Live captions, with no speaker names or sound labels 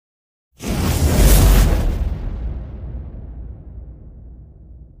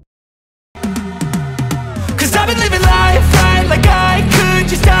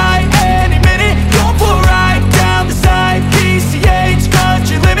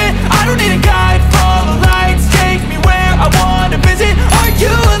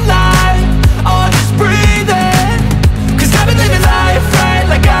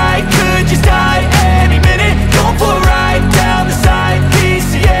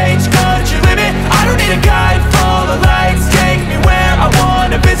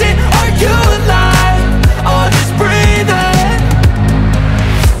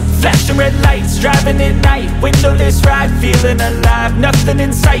nothing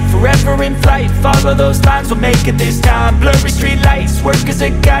in sight, forever in flight. Follow those lines, we'll make it this time. Blurry street lights, work as a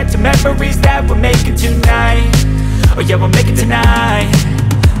guide to memories that we're making tonight. Oh yeah, we'll make it tonight.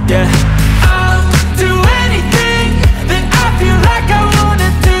 Yeah, I'll do anything that I feel like I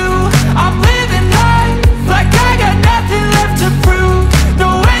wanna do. I'm living life like I got nothing left to prove.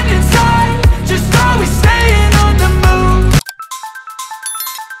 No end in sight, just always staying on the move.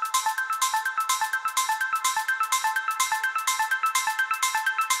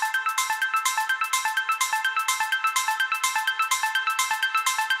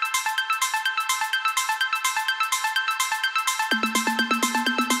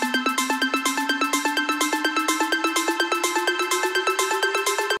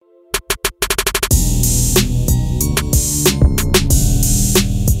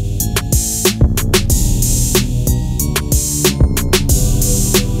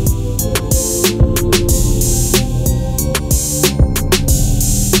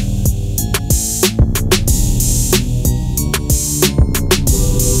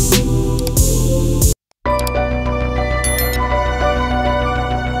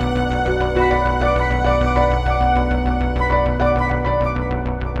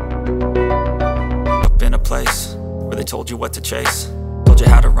 Place where they told you what to chase, told you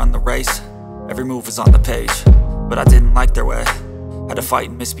how to run the race. Every move was on the page, but I didn't like their way. Had to fight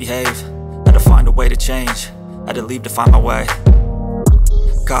and misbehave, had to find a way to change, had to leave to find my way.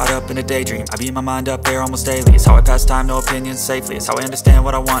 Caught up in a daydream, I beat my mind up there almost daily. It's how I pass time, no opinions safely. It's how I understand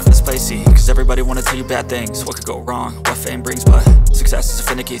what I want in this place, see. Cause everybody wanna tell you bad things, what could go wrong, what fame brings. But success is a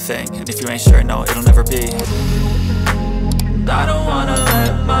finicky thing, and if you ain't sure, no, it'll never be. I don't wanna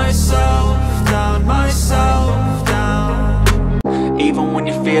let myself down, Even when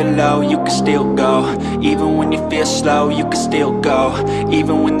you feel low, you can still go. Even when you feel slow, you can still go.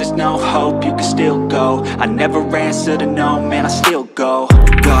 Even when there's no hope, you can still go. I never answer to no, man, I still go.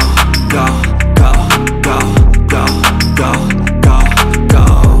 Go, go, go, go, go, go, go, go,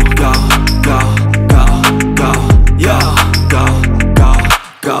 go, go, go, go, yo, go, go,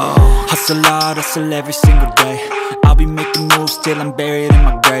 go. Hustle hard, hustle every single day. I'll be making moves till I'm buried in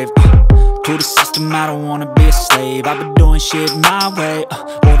my grave. To the system, I don't wanna be a slave. I've been doing shit my way,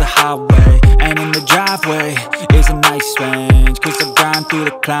 or the highway. And in the driveway is a nice range. Cause I grind through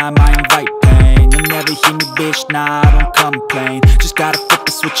the climb, I invite pain. You'll never hear me, bitch, nah, I don't complain. Just gotta flip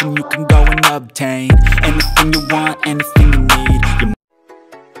the switch and you can go and obtain anything you want, anything you need.